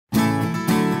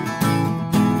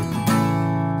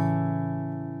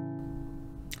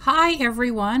Hi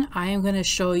everyone, I am going to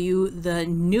show you the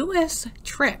newest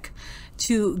trick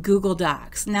to Google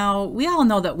Docs. Now, we all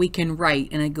know that we can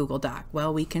write in a Google Doc.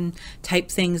 Well, we can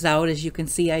type things out. As you can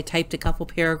see, I typed a couple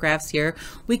paragraphs here.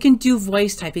 We can do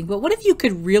voice typing, but what if you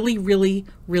could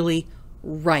really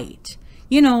write?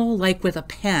 You know, like with a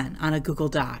pen on a Google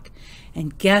Doc.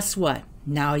 And guess what?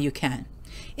 Now you can.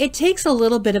 It takes a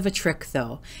little bit of a trick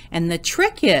though, and the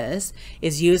trick is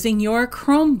using your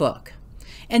Chromebook.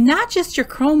 And not just your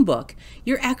Chromebook,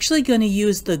 you're actually going to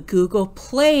use the Google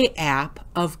Play app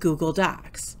of Google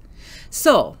Docs.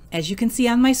 So, as you can see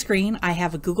on my screen, I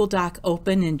have a Google Doc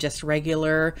open in just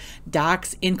regular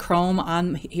Docs in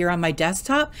Chrome here on my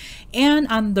desktop, and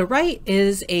on the right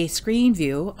is a screen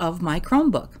view of my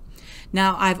Chromebook.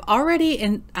 Now, I've already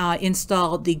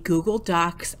installed the Google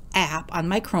Docs app on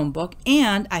my Chromebook,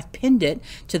 and I've pinned it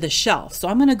to the shelf. So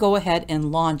I'm going to go ahead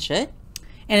and launch it.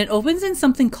 And it opens in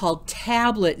something called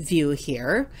tablet view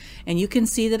here. And you can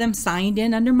see that I'm signed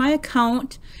in under my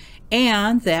account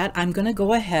and that I'm going to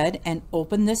go ahead and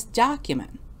open this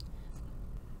document.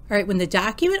 All right, when the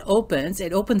document opens,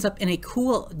 it opens up in a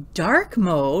cool dark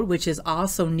mode, which is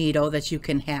also neato that you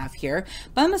can have here.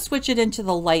 But I'm going to switch it into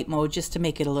the light mode just to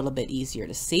make it a little bit easier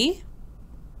to see.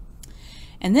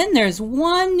 And then there's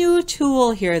one new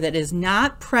tool here that is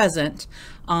not present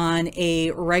on a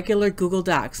regular Google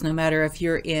Docs, no matter if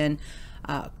you're in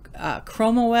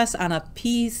Chrome OS on a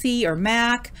PC or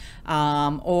Mac,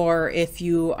 or if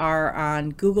you are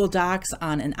on Google Docs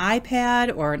on an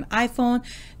iPad or an iPhone.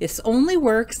 This only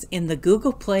works in the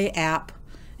Google Play app.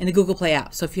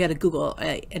 So if you had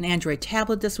an Android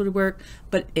tablet, this would work,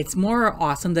 but it's more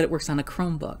awesome that it works on a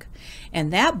Chromebook.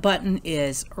 And that button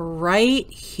is right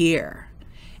here.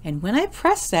 And when I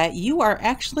press that, you are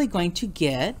actually going to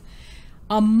get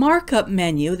a markup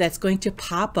menu that's going to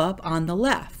pop up on the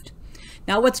left.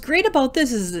 Now, what's great about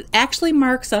this is it actually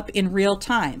marks up in real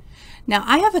time. Now,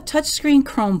 I have a touchscreen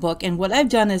Chromebook, and what I've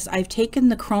done is I've taken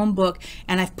the Chromebook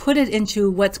and I've put it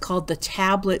into what's called the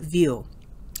tablet view.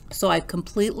 So I've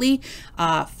completely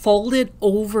folded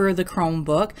over the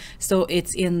Chromebook, so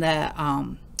it's in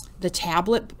the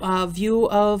tablet view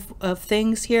of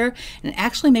things here, and it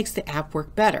actually makes the app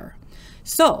work better.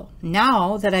 So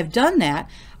now that I've done that,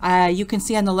 you can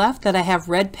see on the left that I have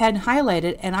red pen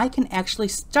highlighted, and I can actually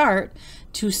start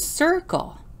to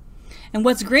circle. And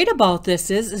what's great about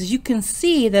this is you can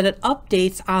see that it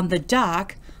updates on the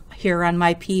dock here on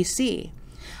my PC.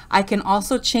 I can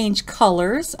also change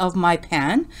colors of my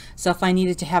pen. So if I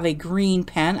needed to have a green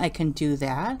pen, I can do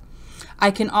that. I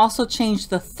can also change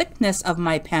the thickness of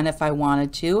my pen if I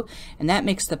wanted to, and that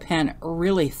makes the pen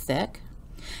really thick.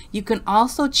 You can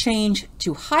also change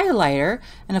to highlighter,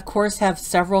 and of course have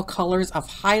several colors of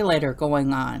highlighter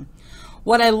going on.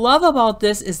 What I love about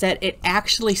this is that it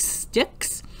actually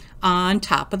sticks on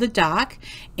top of the dock,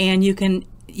 and you can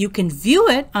view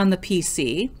it on the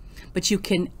PC, but you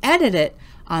can edit it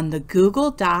on the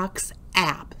Google Docs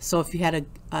app. So if you had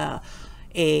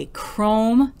a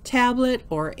Chrome tablet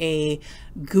or a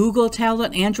Google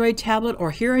tablet, Android tablet,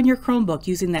 or here on your Chromebook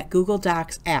using that Google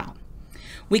Docs app.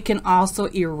 We can also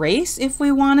erase if we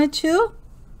wanted to.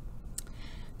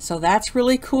 So that's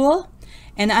really cool.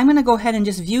 And I'm going to go ahead and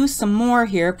just view some more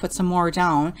here, put some more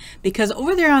down, because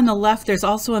over there on the left there's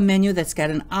also a menu that's got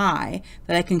an eye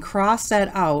that I can cross that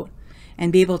out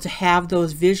and be able to have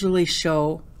those visually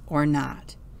show or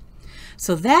not.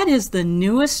 So that is the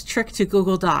newest trick to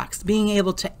Google Docs, being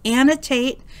able to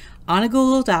annotate on a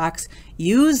Google Docs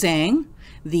using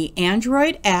the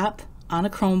Android app on a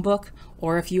Chromebook,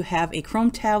 or if you have a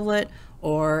Chrome tablet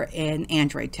or an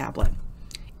Android tablet.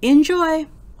 Enjoy!